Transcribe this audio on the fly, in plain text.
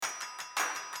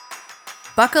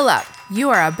Buckle up. You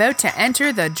are about to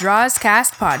enter the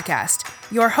Drozcast Podcast.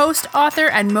 Your host, author,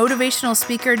 and motivational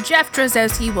speaker, Jeff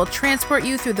Drozcast, will transport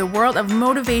you through the world of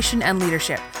motivation and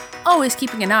leadership, always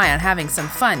keeping an eye on having some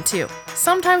fun, too.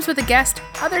 Sometimes with a guest,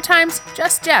 other times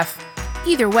just Jeff.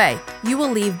 Either way, you will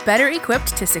leave better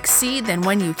equipped to succeed than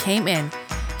when you came in.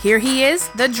 Here he is,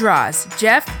 the Droz,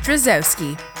 Jeff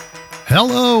Drozcast.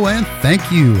 Hello and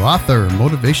thank you, author,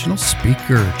 motivational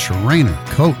speaker, trainer,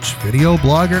 coach, video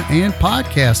blogger, and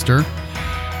podcaster.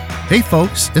 Hey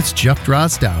folks, it's Jeff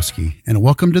Drozcast, and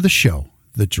welcome to the show,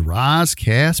 the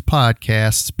Drozcast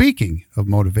Podcast, speaking of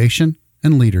motivation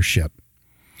and leadership.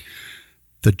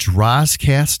 The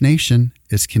Drozcast Nation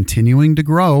is continuing to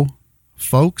grow.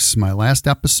 Folks, my last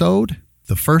episode,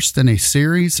 the first in a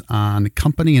series on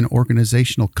company and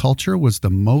organizational culture, was the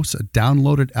most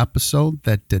downloaded episode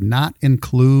that did not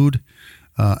include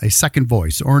a second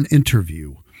voice or an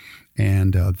interview.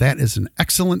 And that is an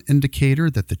excellent indicator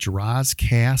that the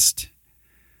Drozcast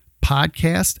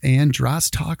Podcast and Droz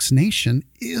Talks Nation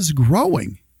is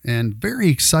growing, and very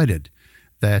excited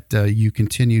that you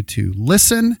continue to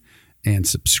listen and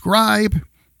subscribe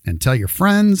and tell your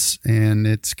friends, and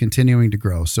it's continuing to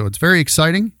grow. So it's very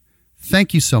exciting.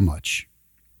 Thank you so much.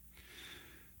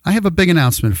 I have a big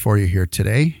announcement for you here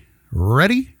today.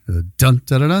 Ready? Dun,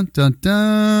 dun, dun, dun,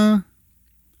 dun.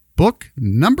 Book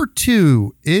number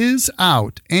 2 is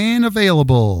out and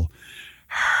available.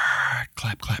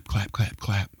 Clap, clap, clap, clap,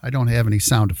 clap. I don't have any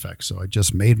sound effects, so I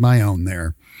just made my own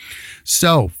there.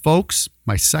 So, folks,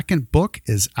 my second book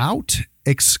is out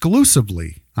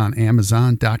exclusively on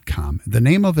Amazon.com. The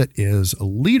name of it is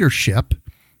Leadership,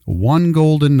 One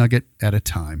Golden Nugget at a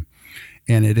Time.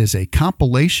 And it is a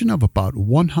compilation of about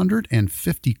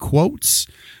 150 quotes,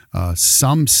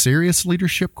 some serious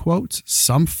leadership quotes,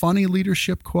 some funny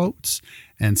leadership quotes,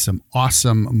 and some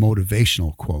awesome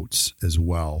motivational quotes as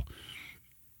well.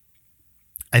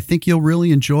 I think you'll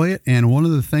really enjoy it. And one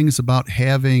of the things about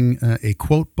having a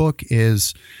quote book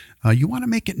is you want to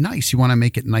make it nice. You want to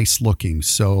make it nice looking.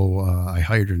 So I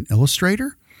hired an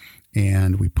illustrator,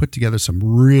 and we put together some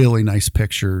really nice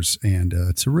pictures, and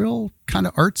it's a real kind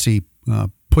of artsy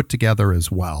put together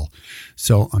as well.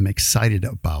 So I'm excited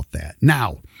about that.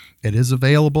 Now, it is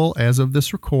available as of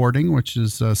this recording, which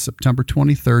is September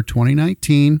 23rd,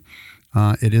 2019.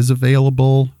 It is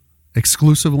available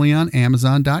exclusively on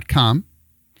Amazon.com.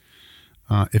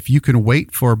 If you can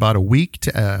wait for about a week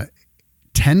to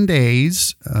 10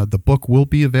 days, the book will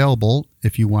be available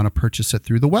if you want to purchase it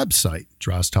through the website,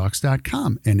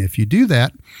 droztalks.com. And if you do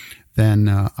that, then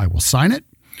I will sign it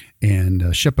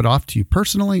and ship it off to you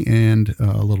personally, and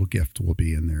a little gift will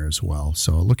be in there as well.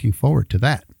 So looking forward to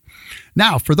that.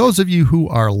 Now, for those of you who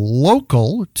are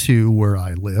local to where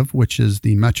I live, which is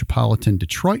the metropolitan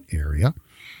Detroit area,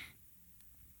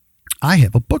 I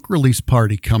have a book release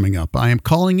party coming up. I am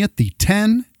calling it the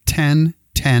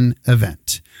 10-10-10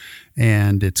 event.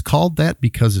 And it's called that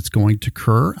because it's going to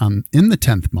occur in the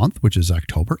 10th month, which is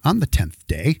October, on the 10th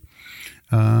day,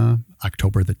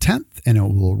 October the 10th, and it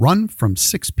will run from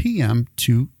 6 p.m.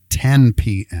 to 10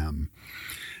 p.m.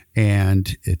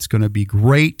 And it's going to be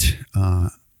great.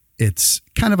 It's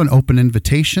kind of an open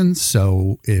invitation,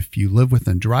 so if you live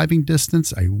within driving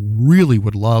distance, I really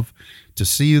would love to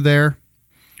see you there.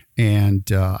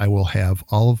 And I will have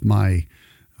all of my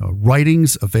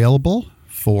writings available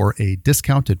for a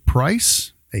discounted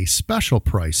price, a special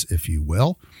price, if you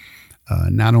will.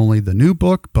 Not only the new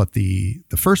book, but the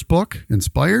first book,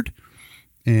 Inspired.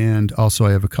 And also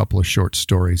I have a couple of short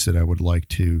stories that I would like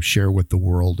to share with the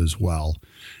world as well.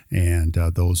 And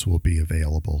those will be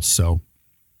available. So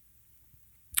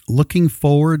looking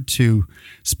forward to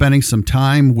spending some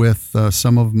time with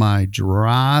some of my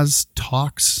Droz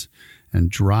Talks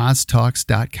and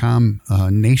DrozTalks.com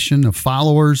nation of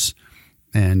followers,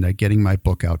 and getting my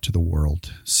book out to the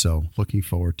world. So looking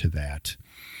forward to that.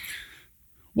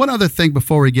 One other thing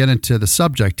before we get into the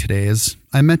subject today is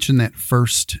I mentioned that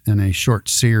first in a short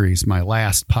series, my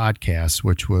last podcast,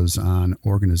 which was on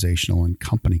organizational and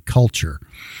company culture.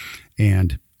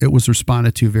 And it was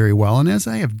responded to very well. And as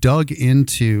I have dug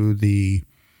into the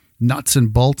nuts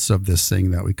and bolts of this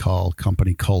thing that we call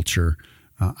company culture,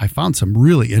 I found some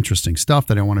really interesting stuff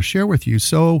that I want to share with you.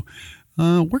 So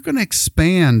we're going to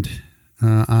expand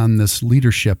on this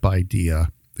leadership idea.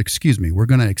 We're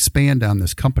going to expand on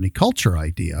this company culture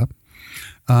idea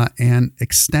and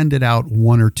extend it out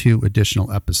 1 or 2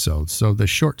 additional episodes. So the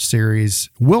short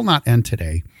series will not end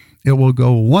today. It will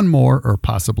go 1 more or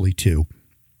possibly 2.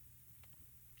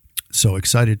 So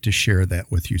excited to share that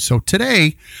with you. So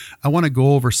today, I want to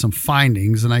go over some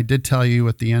findings. And I did tell you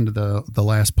at the end of the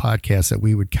last podcast that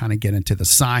we would kind of get into the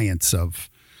science of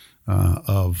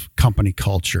of company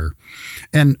culture.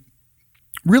 And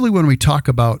really, when we talk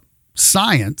about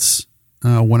science,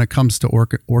 when it comes to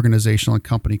organizational and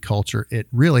company culture, it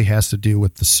really has to do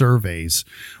with the surveys,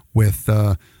 with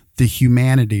the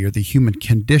humanity or the human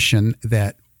condition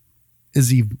that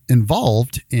is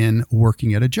involved in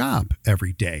working at a job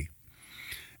every day.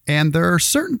 And there are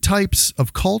certain types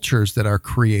of cultures that are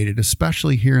created,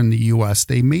 especially here in the U.S.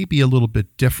 They may be a little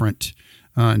bit different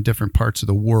in different parts of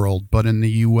the world, but in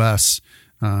the U.S.,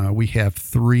 we have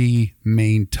three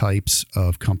main types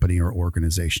of company or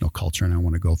organizational culture, and I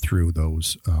want to go through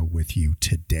those with you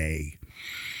today.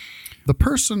 The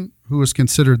person who is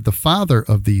considered the father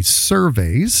of these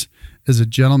surveys is a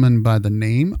gentleman by the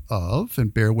name of,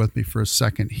 and bear with me for a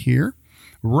second here,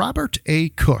 Robert A.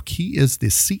 Cook. He is the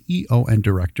CEO and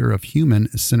director of Human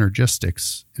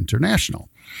Synergistics International.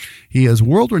 He is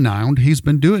world-renowned. He's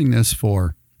been doing this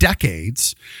for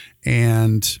decades,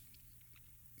 and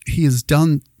he has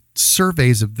done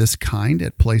surveys of this kind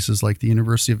at places like the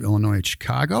University of Illinois at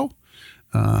Chicago,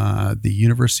 the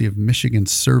University of Michigan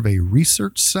Survey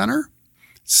Research Center,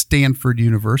 Stanford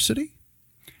University,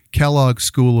 Kellogg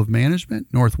School of Management,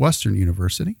 Northwestern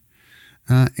University,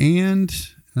 and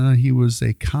he was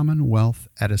a Commonwealth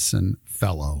Edison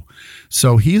Fellow.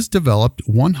 So he has developed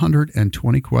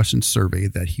 120 question survey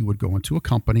that he would go into a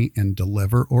company and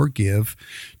deliver or give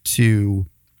to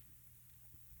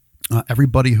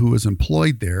everybody who is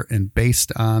employed there. And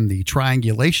based on the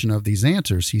triangulation of these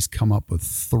answers, he's come up with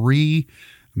three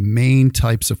main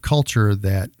types of culture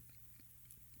that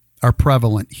are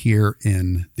prevalent here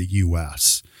in the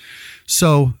U.S.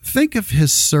 So think of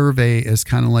his survey as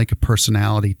kind of like a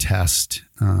personality test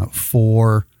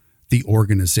for the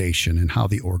organization and how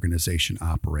the organization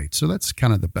operates. So that's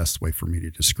kind of the best way for me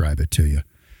to describe it to you.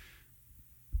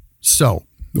 So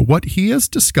what he has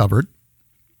discovered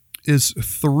is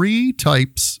three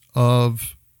types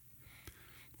of,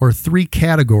 or three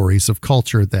categories of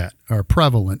culture that are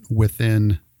prevalent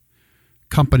within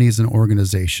companies and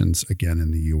organizations, again,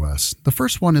 in the U.S. The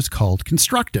first one is called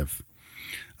constructive.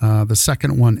 The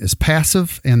second one is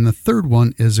passive, and the third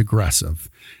one is aggressive.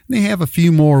 They have a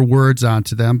few more words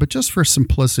onto them, but just for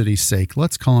simplicity's sake,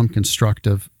 let's call them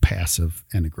constructive, passive,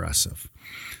 and aggressive.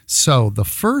 So the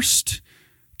first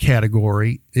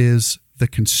category is the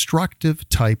constructive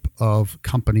type of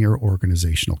company or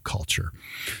organizational culture.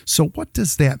 So what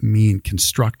does that mean,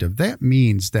 constructive? That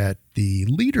means that the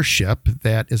leadership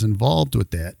that is involved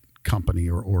with that company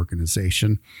or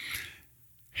organization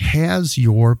has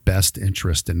your best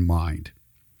interest in mind.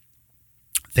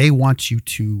 They want you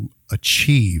to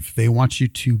achieve. They want you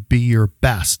to be your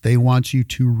best. They want you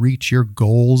to reach your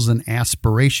goals and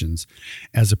aspirations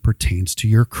as it pertains to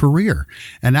your career.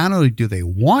 And not only do they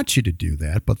want you to do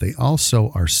that, but they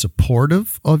also are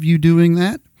supportive of you doing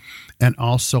that and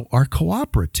also are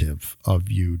cooperative of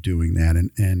you doing that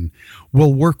and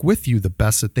will work with you the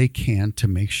best that they can to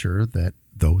make sure that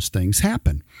those things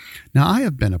happen. Now, I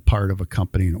have been a part of a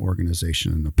company and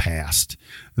organization in the past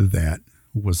that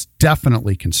was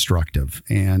definitely constructive,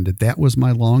 and that was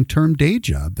my long-term day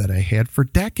job that I had for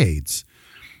decades.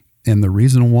 And the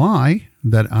reason why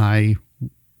that I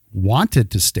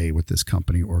wanted to stay with this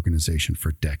company organization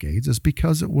for decades is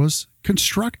because it was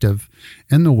constructive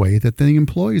in the way that the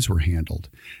employees were handled.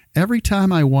 Every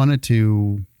time I wanted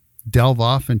to delve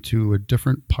off into a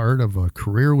different part of a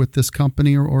career with this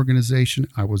company or organization,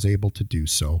 I was able to do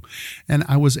so. And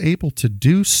I was able to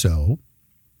do so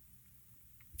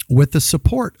with the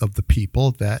support of the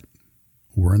people that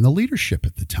were in the leadership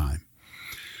at the time.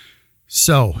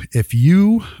 So if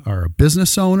you are a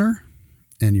business owner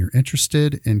and you're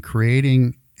interested in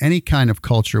creating any kind of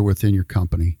culture within your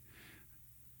company,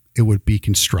 it would be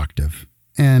constructive.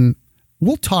 And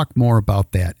we'll talk more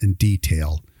about that in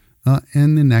detail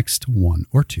in the next one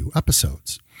or two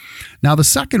episodes. Now, the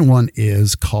second one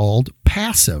is called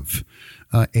passive,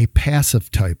 a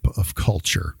passive type of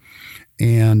culture.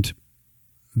 And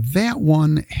that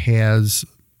one has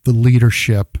the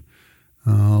leadership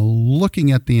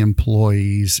looking at the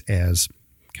employees as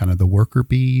kind of the worker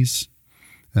bees,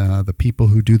 the people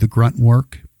who do the grunt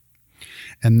work.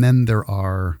 And then there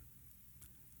are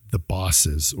the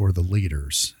bosses or the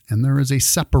leaders, and there is a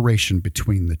separation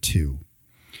between the two.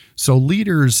 So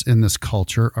leaders in this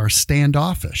culture are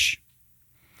standoffish.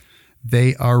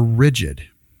 They are rigid,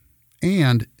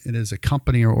 and it is a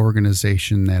company or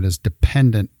organization that is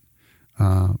dependent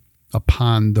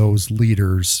upon those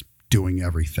leaders doing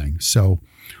everything. So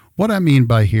what I mean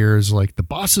by here is like the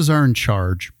bosses are in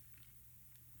charge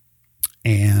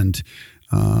and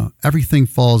everything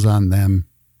falls on them,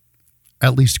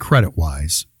 at least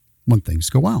credit-wise, when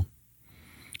things go well.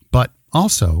 But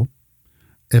also,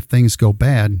 if things go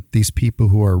bad, these people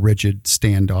who are rigid,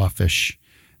 standoffish,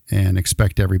 and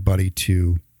expect everybody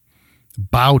to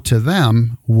bow to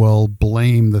them will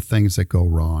blame the things that go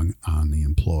wrong on the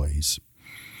employees.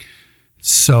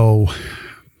 So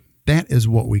that is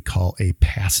what we call a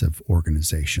passive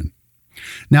organization.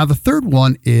 Now, the third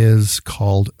one is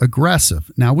called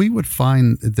aggressive. Now, we would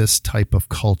find this type of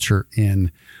culture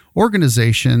in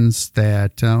organizations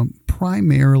that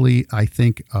primarily, I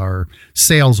think, are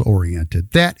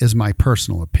sales-oriented. That is my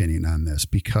personal opinion on this,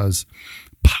 because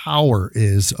power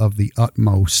is of the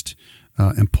utmost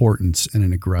importance in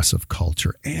an aggressive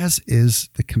culture, as is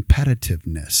the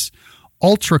competitiveness,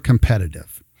 ultra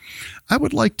competitive. I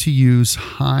would like to use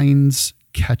Heinz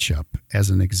ketchup as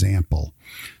an example.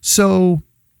 So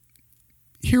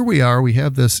here we are, we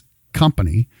have this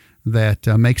company that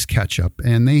makes ketchup,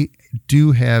 and they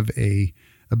do have a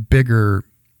bigger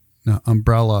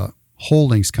umbrella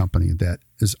holdings company that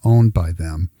is owned by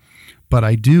them. But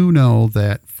I do know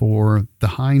that for the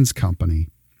Heinz company,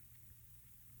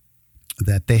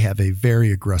 that they have a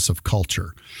very aggressive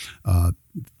culture,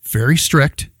 very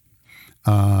strict.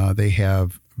 They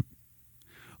have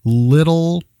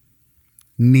little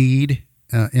need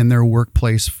in their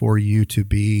workplace for you to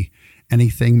be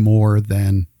anything more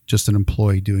than just an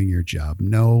employee doing your job.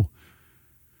 No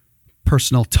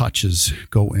personal touches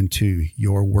go into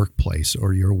your workplace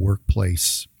or your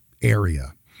workplace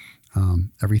area.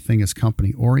 Everything is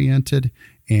company oriented,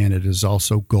 and it is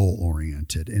also goal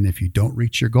oriented. And if you don't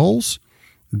reach your goals,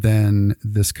 then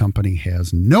this company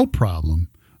has no problem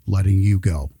letting you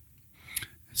go.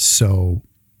 So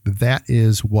that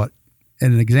is what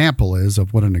an example is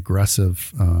of what an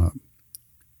aggressive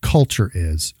culture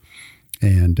is,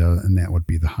 and that would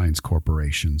be the Heinz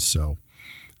Corporation. So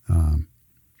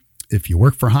if you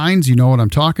work for Heinz, you know what I'm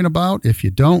talking about. If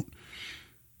you don't,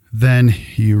 then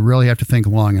you really have to think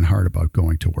long and hard about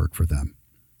going to work for them.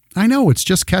 I know it's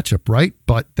just ketchup, right?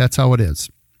 But that's how it is.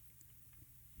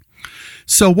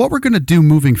 So what we're going to do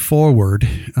moving forward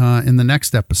in the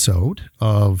next episode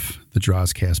of the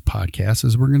Drozcast Podcast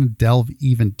is we're going to delve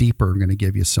even deeper. We're going to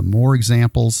give you some more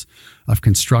examples of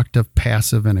constructive,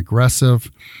 passive, and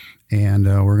aggressive. And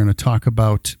we're going to talk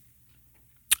about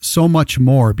so much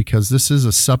more, because this is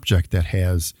a subject that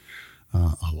has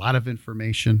a lot of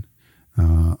information,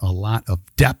 a lot of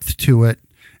depth to it,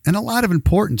 and a lot of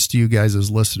importance to you guys as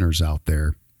listeners out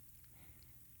there,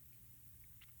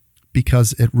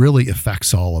 because it really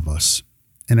affects all of us.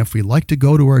 And if we like to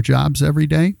go to our jobs every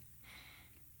day,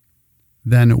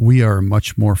 then we are a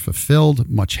much more fulfilled,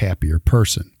 much happier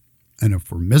person. And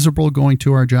if we're miserable going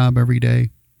to our job every day,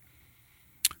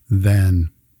 then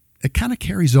it kind of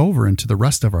carries over into the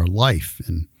rest of our life.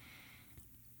 And,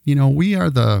 you know, we are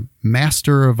the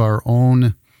master of our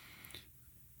own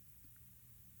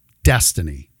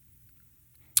destiny.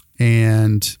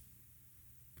 And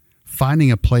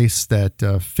finding a place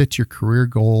that fits your career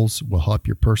goals will help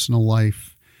your personal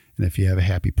life. And if you have a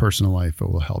happy personal life, it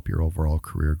will help your overall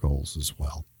career goals as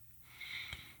well.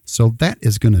 So that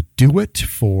is going to do it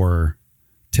for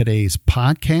today's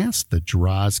podcast, the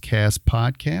Drozcast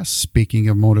Podcast. Speaking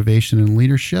of motivation and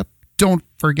leadership, don't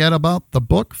forget about the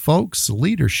book, folks,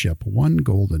 Leadership, One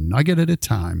Golden Nugget at a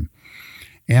Time.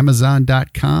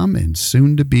 Amazon.com and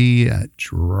soon to be at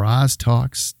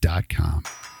Droztalks.com.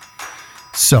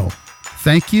 So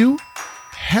thank you.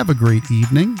 Have a great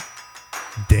evening,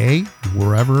 day,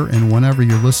 wherever and whenever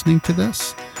you're listening to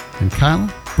this. And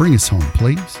Kyla, bring us home,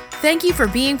 please. Thank you for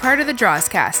being part of the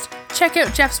Drozcast. Check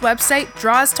out Jeff's website,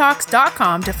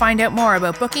 Droztalks.com, to find out more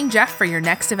about booking Jeff for your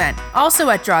next event. Also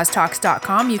at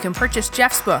Droztalks.com, you can purchase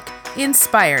Jeff's book,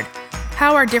 Inspired: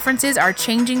 How Our Differences Are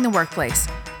Changing the Workplace,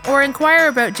 or inquire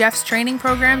about Jeff's training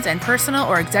programs and personal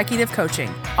or executive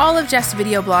coaching. All of Jeff's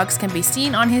video blogs can be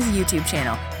seen on his YouTube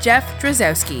channel, Jeff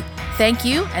Drozowski. Thank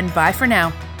you, and bye for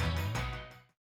now.